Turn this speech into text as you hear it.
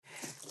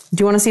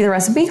Do you want to see the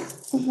recipe?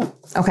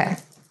 Mm-hmm. Okay.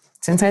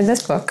 It's inside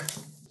this book.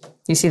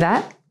 You see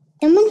that?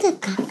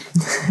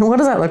 What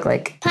does that look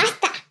like?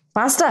 Pasta.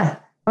 Pasta.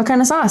 What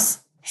kind of sauce?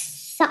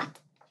 Sauce.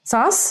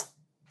 Sauce?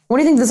 What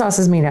do you think the sauce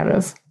is made out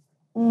of?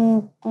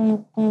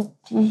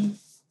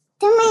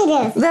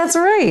 Tomatoes. That's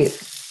right.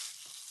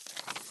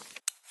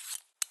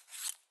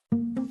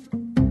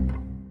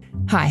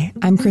 Hi,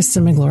 I'm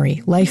Kristen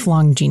McGlory,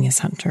 lifelong genius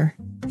hunter.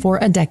 For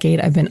a decade,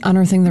 I've been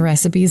unearthing the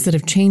recipes that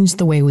have changed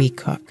the way we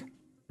cook.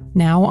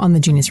 Now, on the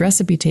Genius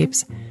Recipe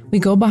Tapes, we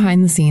go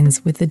behind the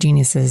scenes with the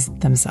geniuses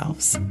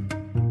themselves.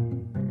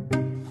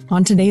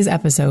 On today's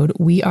episode,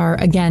 we are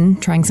again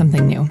trying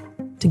something new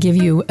to give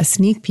you a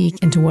sneak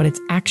peek into what it's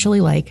actually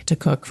like to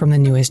cook from the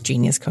newest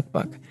Genius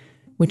cookbook,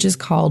 which is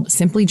called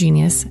Simply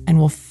Genius and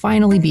will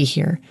finally be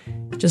here,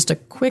 just a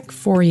quick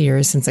 4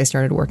 years since I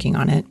started working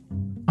on it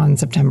on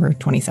September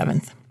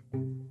 27th.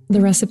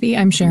 The recipe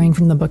I'm sharing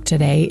from the book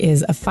today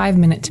is a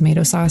 5-minute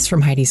tomato sauce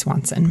from Heidi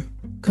Swanson,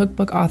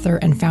 cookbook author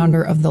and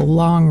founder of the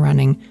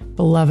long-running,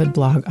 beloved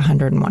blog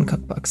 101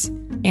 Cookbooks.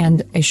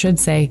 And I should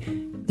say,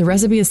 the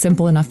recipe is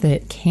simple enough that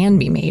it can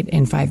be made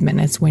in 5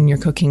 minutes when you're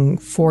cooking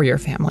for your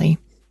family.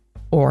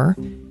 Or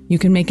you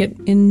can make it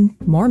in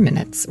more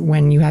minutes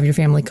when you have your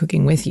family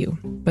cooking with you,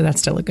 but that's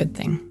still a good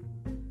thing.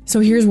 So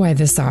here's why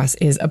this sauce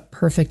is a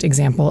perfect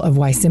example of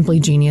why Simply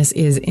Genius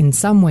is in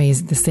some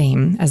ways the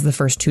same as the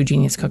first 2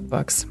 Genius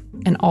cookbooks,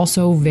 and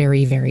also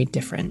very, very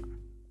different.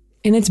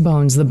 In its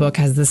bones, the book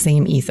has the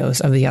same ethos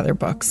of the other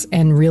books,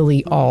 and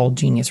really all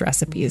Genius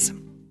recipes.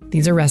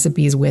 These are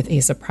recipes with a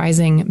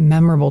surprising,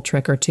 memorable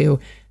trick or two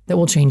that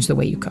will change the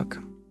way you cook.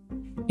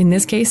 In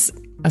this case,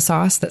 a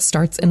sauce that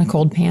starts in a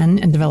cold pan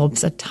and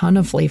develops a ton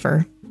of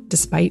flavor,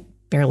 despite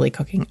barely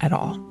cooking at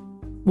all.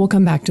 We'll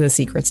come back to the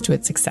secrets to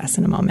its success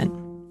in a moment.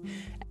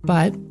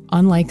 But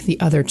unlike the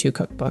other 2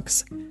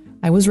 cookbooks,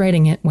 I was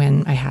writing it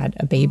when I had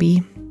a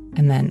baby,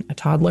 and then a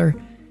toddler,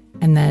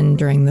 and then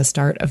during the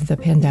start of the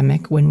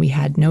pandemic when we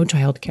had no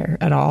childcare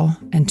at all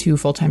and 2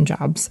 full-time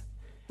jobs,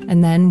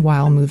 and then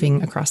while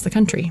moving across the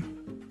country,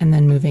 and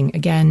then moving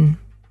again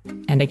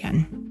and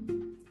again.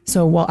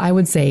 So while I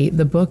would say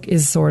the book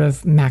is sort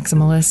of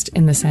maximalist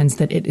in the sense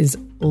that it is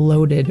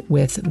loaded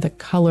with the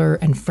color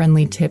and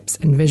friendly tips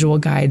and visual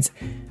guides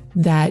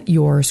that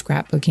your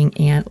scrapbooking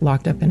aunt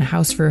locked up in a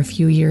house for a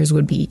few years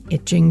would be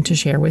itching to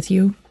share with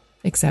you,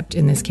 except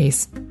in this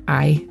case,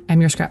 I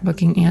am your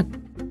scrapbooking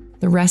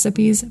aunt. The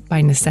recipes,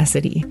 by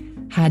necessity,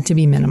 had to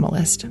be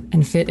minimalist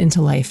and fit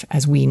into life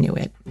as we knew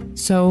it.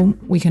 So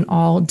we can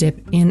all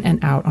dip in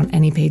and out on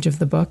any page of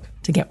the book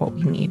to get what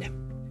we need.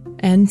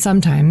 And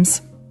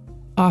sometimes,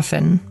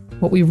 often,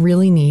 what we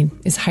really need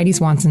is Heidi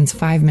Swanson's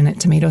 5-minute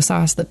tomato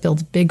sauce that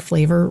builds big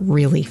flavor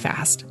really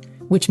fast,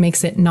 which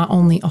makes it not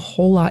only a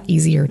whole lot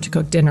easier to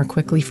cook dinner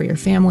quickly for your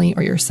family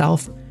or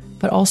yourself,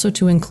 but also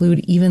to include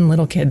even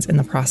little kids in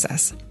the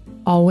process.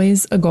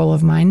 Always a goal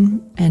of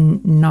mine,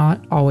 and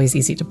not always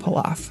easy to pull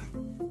off.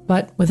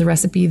 But with a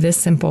recipe this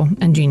simple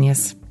and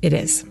genius, it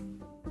is.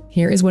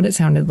 Here is what it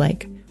sounded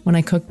like when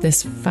I cooked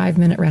this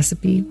 5-minute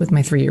recipe with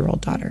my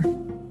 3-year-old daughter.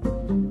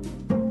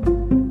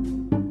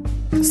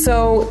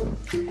 So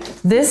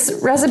this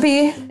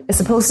recipe is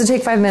supposed to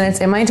take 5 minutes.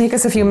 It might take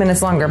us a few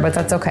minutes longer, but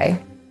that's okay.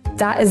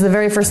 That is the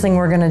very first thing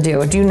we're going to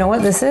do. Do you know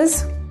what this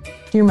is?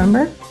 Do you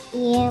remember?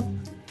 Yep.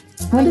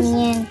 What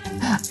Onion.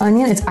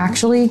 Onion? It's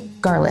actually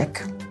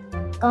garlic.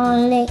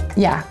 Garlic.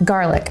 Yeah,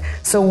 garlic.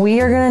 So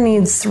we are going to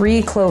need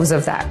 3 cloves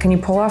of that. Can you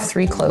pull off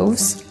 3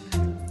 cloves?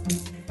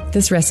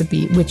 This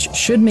recipe, which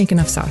should make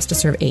enough sauce to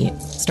serve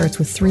 8, starts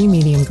with 3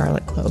 medium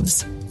garlic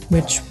cloves,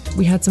 which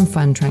we had some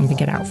fun trying to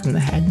get out from the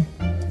head.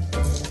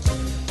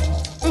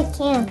 I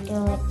can't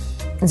do it.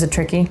 Is it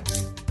tricky?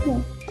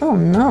 Yeah. Oh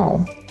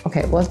no.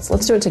 Okay, let's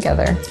do it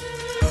together.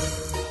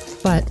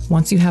 But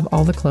once you have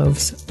all the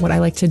cloves, what I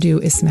like to do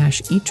is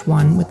smash each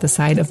one with the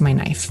side of my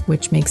knife,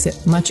 which makes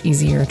it much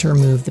easier to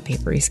remove the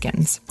papery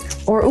skins.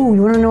 Or, ooh,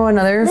 you want to know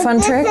another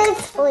fun trick?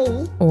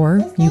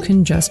 Or you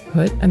can just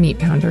put a meat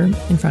pounder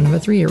in front of a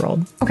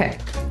 3-year-old. Okay,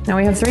 now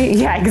we have 3?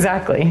 Yeah,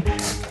 exactly.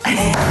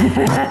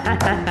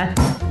 I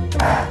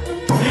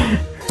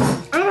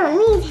don't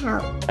need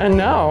help.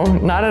 No,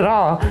 not at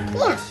all.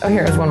 Yeah. Oh,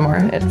 here's one more.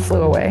 It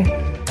flew away.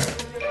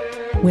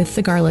 With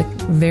the garlic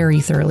very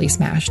thoroughly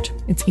smashed,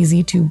 it's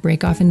easy to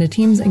break off into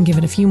teams and give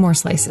it a few more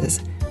slices.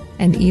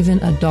 And even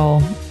a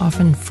dull,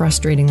 often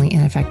frustratingly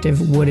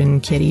ineffective wooden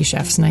kitty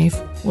chef's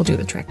knife will do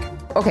the trick.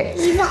 Okay.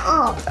 Leave it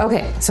all.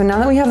 Okay, so now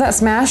that we have that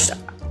smashed,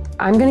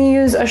 I'm gonna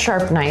use a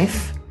sharp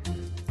knife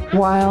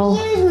while...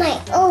 Use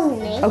my own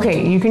knife.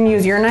 Okay, you can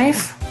use your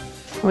knife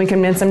and we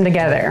can mince them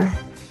together.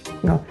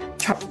 No,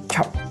 chop,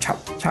 chop,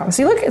 chop, chop.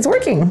 See, look, it's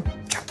working.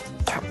 Chop,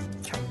 chop,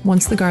 chop.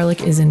 Once the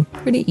garlic is in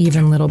pretty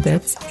even little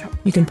bits,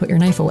 you can put your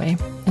knife away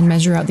and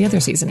measure out the other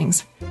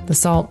seasonings, the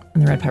salt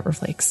and the red pepper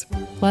flakes,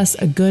 plus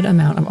a good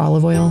amount of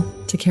olive oil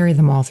to carry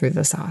them all through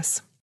the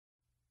sauce.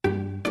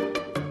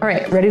 All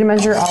right, ready to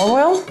measure olive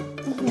oil?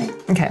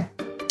 Mm-hmm. Okay.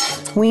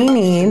 We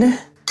need...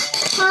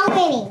 How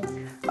many?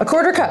 A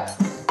 1/4 cup.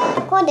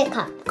 A 1/4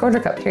 cup.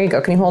 1/4 cup. Here you go.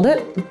 Can you hold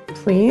it,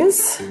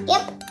 please?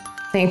 Yep.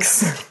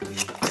 Thanks.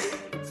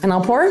 And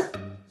I'll pour?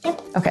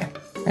 Yep. Okay,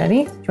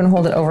 ready? Do you want to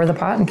hold it over the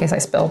pot in case I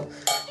spill?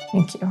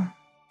 Thank you.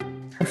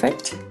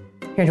 Perfect.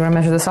 Here, do you want to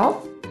measure the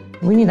salt?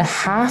 We need a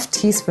 ½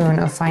 teaspoon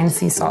of fine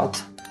sea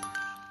salt.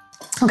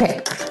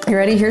 Okay, you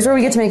ready? Here's where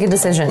we get to make a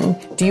decision.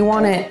 Do you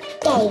want it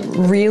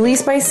really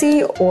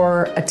spicy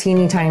or a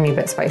teeny tiny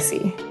bit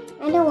spicy?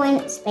 I don't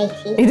want it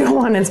spicy. You don't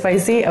want it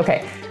spicy?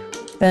 Okay.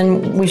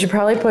 Then we should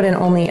probably put in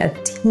only a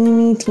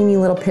teeny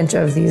little pinch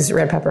of these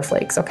red pepper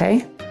flakes,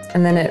 okay?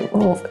 And then it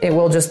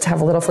will just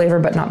have a little flavor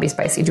but not be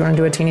spicy. Do you want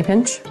to do a teeny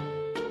pinch?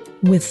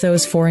 With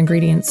those 4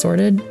 ingredients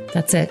sorted,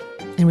 that's it.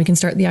 And we can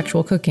start the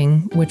actual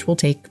cooking, which will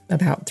take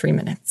about 3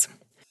 minutes.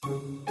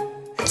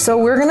 So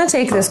we're gonna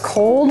take this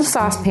cold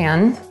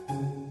saucepan,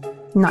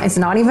 it's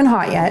not even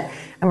hot yet,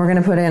 and we're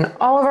gonna put in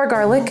all of our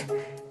garlic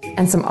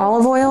and some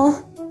olive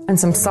oil and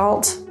some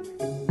salt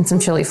and some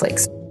chili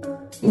flakes.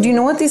 Do you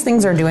know what these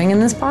things are doing in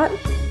this pot?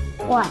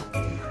 What?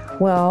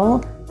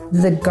 Well,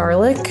 the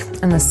garlic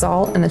and the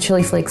salt and the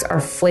chili flakes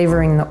are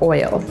flavoring the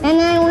oil.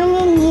 And I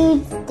want to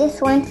use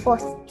this one for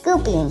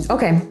scooping.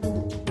 Okay.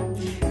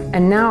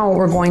 And now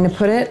we're going to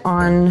put it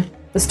on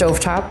the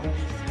stovetop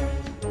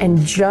and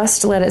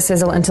just let it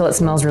sizzle until it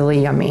smells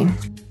really yummy.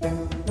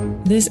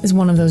 This is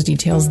one of those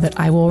details that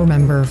I will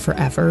remember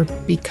forever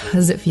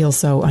because it feels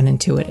so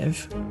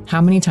unintuitive.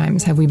 How many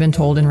times have we been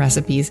told in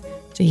recipes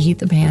to heat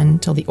the pan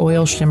till the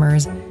oil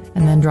shimmers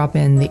and then drop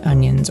in the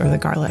onions or the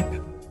garlic?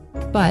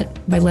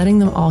 But by letting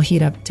them all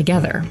heat up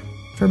together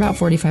for about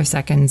 45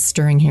 seconds,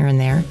 stirring here and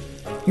there,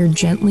 you're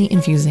gently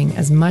infusing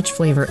as much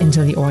flavor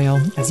into the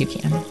oil as you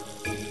can.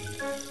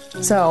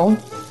 So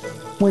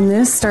when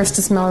this starts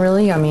to smell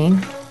really yummy,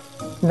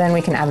 then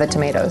we can add the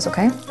tomatoes,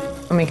 okay?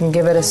 And we can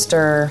give it a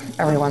stir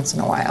every once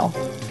in a while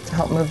to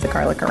help move the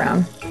garlic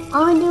around.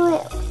 I'll do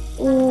it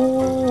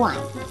one.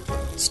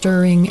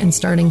 Stirring and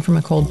starting from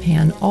a cold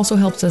pan also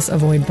helps us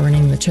avoid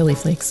burning the chili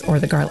flakes or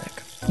the garlic.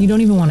 You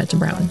don't even want it to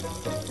brown.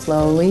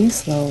 Slowly,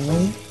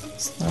 slowly,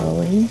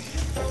 slowly.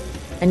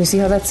 And you see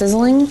how that's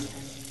sizzling?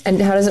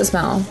 And how does it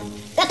smell?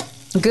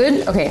 Good.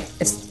 Good? Okay.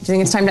 Do you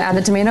think it's time to add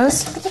the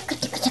tomatoes?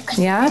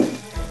 Yeah?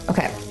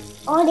 Okay.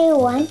 I'll do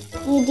one,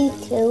 you do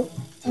two,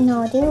 and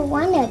I'll do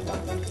one of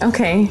them.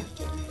 Okay.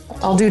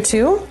 I'll do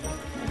 2.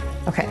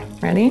 Okay,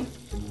 ready?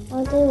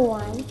 I'll do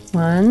 1.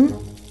 1,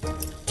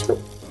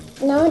 2.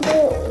 And I'll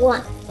do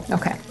 1.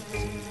 Okay.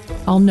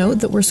 I'll note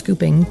that we're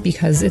scooping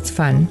because it's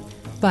fun,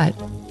 but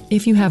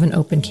if you have an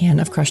open can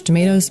of crushed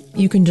tomatoes,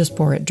 you can just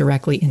pour it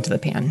directly into the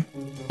pan.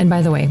 And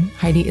by the way,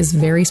 Heidi is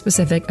very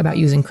specific about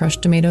using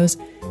crushed tomatoes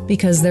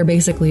because they're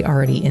basically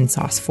already in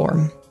sauce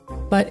form.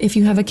 But if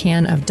you have a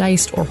can of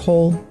diced or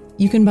whole,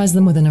 you can buzz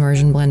them with an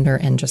immersion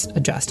blender and just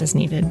adjust as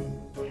needed.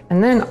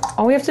 And then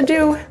all we have to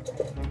do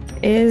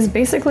is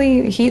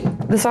basically heat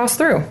the sauce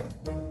through.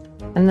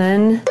 And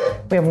then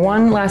we have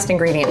one last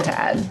ingredient to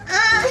add.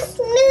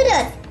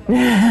 Noodles.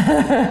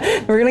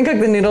 We're gonna cook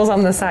the noodles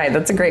on the side.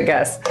 That's a great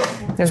guess.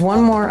 There's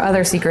one more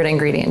other secret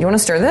ingredient. You wanna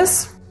stir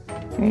this?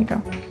 There you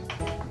go.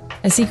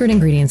 As secret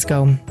ingredients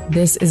go,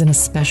 this is an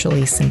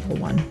especially simple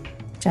one.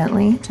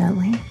 Gently,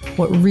 gently.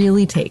 What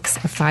really takes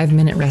a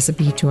 5-minute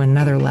recipe to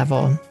another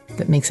level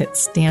that makes it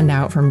stand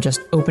out from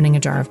just opening a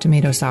jar of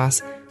tomato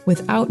sauce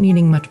without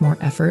needing much more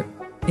effort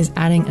is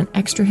adding an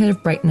extra hit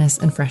of brightness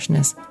and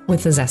freshness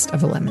with the zest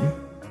of a lemon.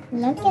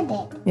 Look at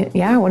it.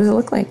 Yeah, what does it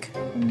look like?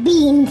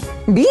 Beans.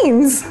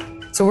 Beans!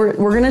 So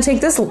we're gonna take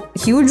this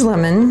huge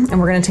lemon and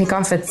we're gonna take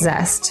off its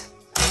zest.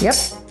 Yep,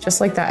 just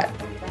like that.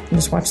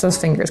 Just watch those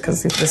fingers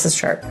because this is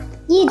sharp.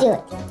 You do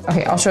it.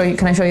 Okay, I'll show you.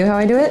 Can I show you how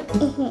I do it?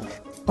 Mm-hmm.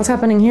 What's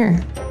happening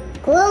here?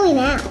 Glowing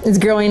out. It's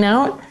growing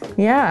out?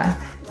 Yeah.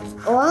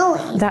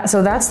 Glowing.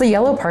 So that's the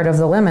yellow part of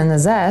the lemon, the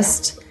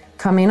zest,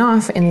 coming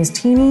off in these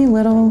teeny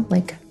little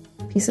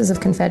pieces of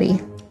confetti.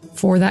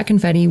 For that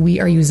confetti, we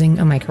are using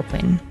a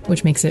microplane,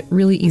 which makes it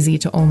really easy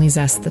to only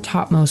zest the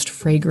topmost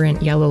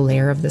fragrant yellow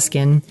layer of the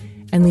skin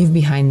and leave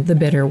behind the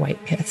bitter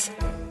white pith.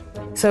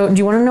 So do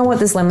you want to know what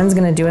this lemon's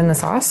going to do in the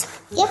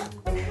sauce? Yep.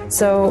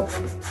 So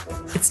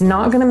it's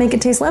not going to make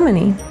it taste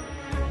lemony.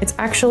 It's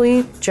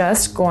actually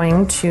just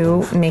going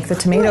to make the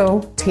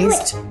tomato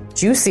taste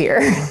juicier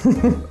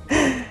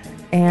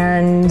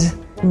and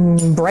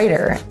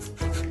brighter.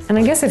 And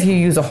I guess if you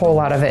use a whole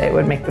lot of it, it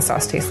would make the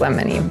sauce taste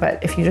lemony.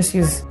 But if you just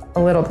use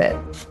a little bit,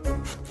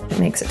 it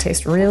makes it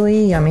taste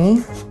really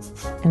yummy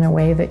in a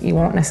way that you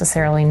won't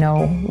necessarily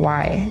know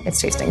why it's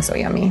tasting so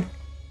yummy.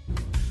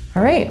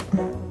 All right.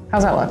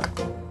 How's that look?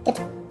 Good.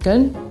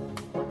 Good?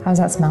 How's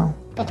that smell?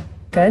 Good.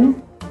 Good?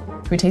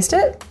 Can we taste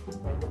it?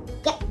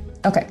 Yep.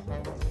 Okay.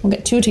 We'll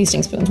get 2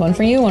 tasting spoons, one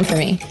for you, one for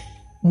me.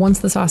 Once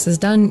the sauce is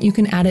done, you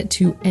can add it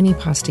to any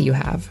pasta you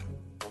have,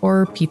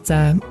 or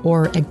pizza,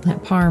 or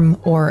eggplant parm,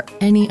 or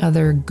any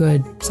other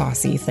good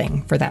saucy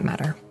thing for that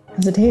matter.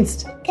 How's it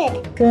taste?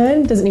 Good.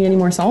 Good. Does it need any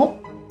more salt?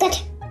 Good.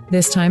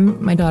 This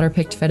time, my daughter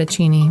picked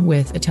fettuccine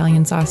with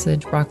Italian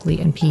sausage,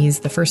 broccoli, and peas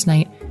the first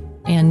night,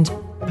 and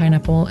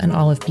pineapple and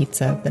olive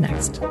pizza the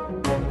next.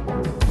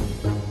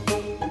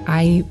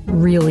 I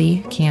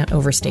really can't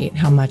overstate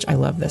how much I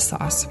love this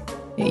sauce.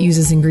 It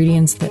uses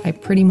ingredients that I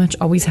pretty much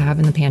always have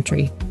in the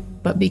pantry,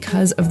 but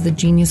because of the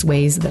genius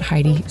ways that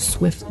Heidi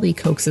swiftly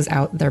coaxes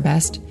out their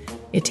best,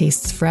 it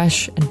tastes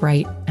fresh and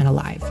bright and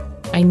alive.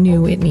 I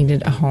knew it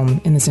needed a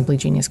home in the Simply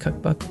Genius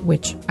cookbook,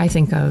 which I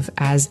think of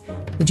as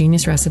the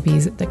genius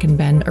recipes that can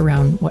bend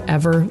around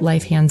whatever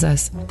life hands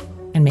us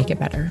and make it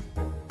better.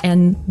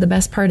 And the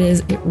best part is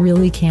it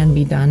really can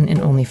be done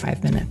in only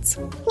 5 minutes.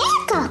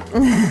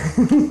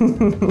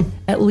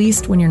 At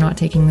least when you're not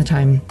taking the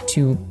time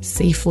to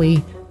safely,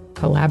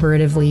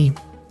 collaboratively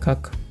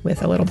cook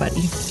with a little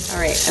buddy. All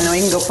right, and then we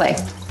can go play.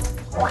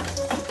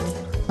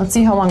 Let's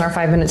see how long our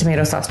 5-minute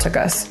tomato sauce took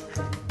us.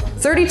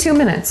 32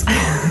 minutes.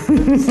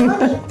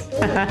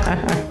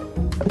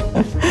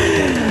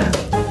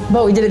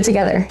 But we did it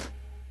together.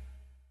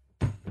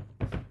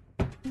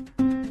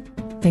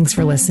 Thanks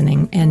for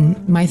listening,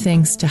 and my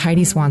thanks to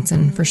Heidi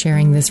Swanson for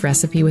sharing this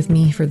recipe with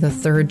me for the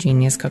 3rd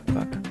Genius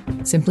Cookbook,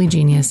 Simply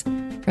Genius,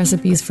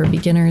 Recipes for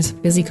Beginners,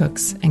 Busy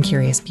Cooks, and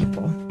Curious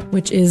People,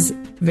 which is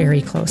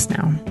very close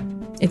now.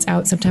 It's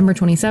out September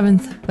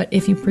 27th, but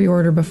if you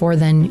pre-order before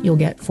then, you'll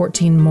get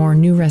 14 more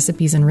new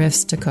recipes and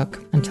riffs to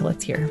cook until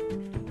it's here.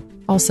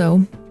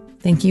 Also,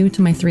 thank you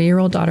to my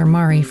 3-year-old daughter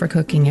Mari for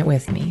cooking it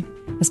with me,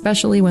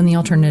 especially when the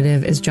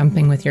alternative is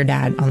jumping with your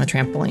dad on the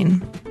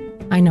trampoline.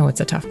 I know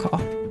it's a tough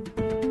call.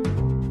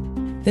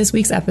 This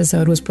week's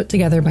episode was put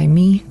together by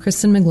me,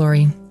 Kristen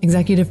McGlory,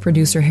 executive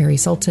producer Harry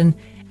Sultan,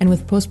 and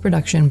with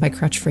post-production by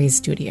Crutch Phrase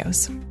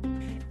Studios.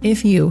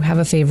 If you have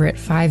a favorite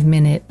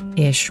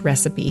 5-minute-ish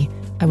recipe,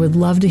 I would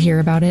love to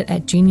hear about it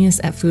at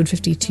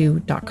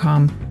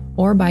genius@food52.com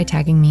or by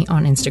tagging me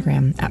on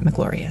Instagram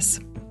 @McGlorious.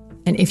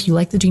 And if you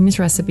like the Genius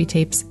Recipe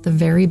Tapes, the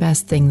very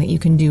best thing that you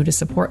can do to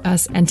support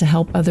us and to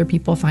help other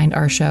people find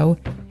our show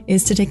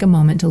is to take a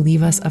moment to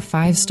leave us a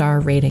 5-star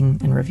rating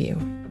and review.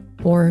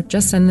 Or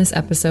just send this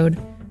episode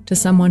to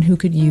someone who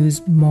could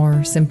use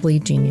more Simply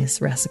Genius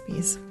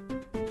recipes.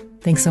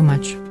 Thanks so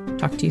much.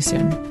 Talk to you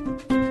soon.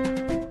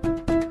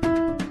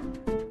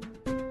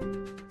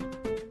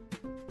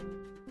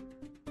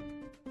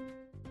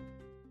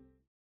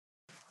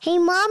 Hey,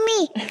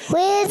 Mommy,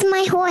 where's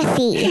my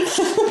horsey?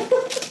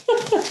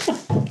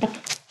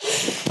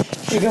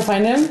 You go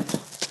find him?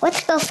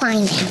 Let's go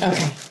find him.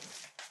 Okay.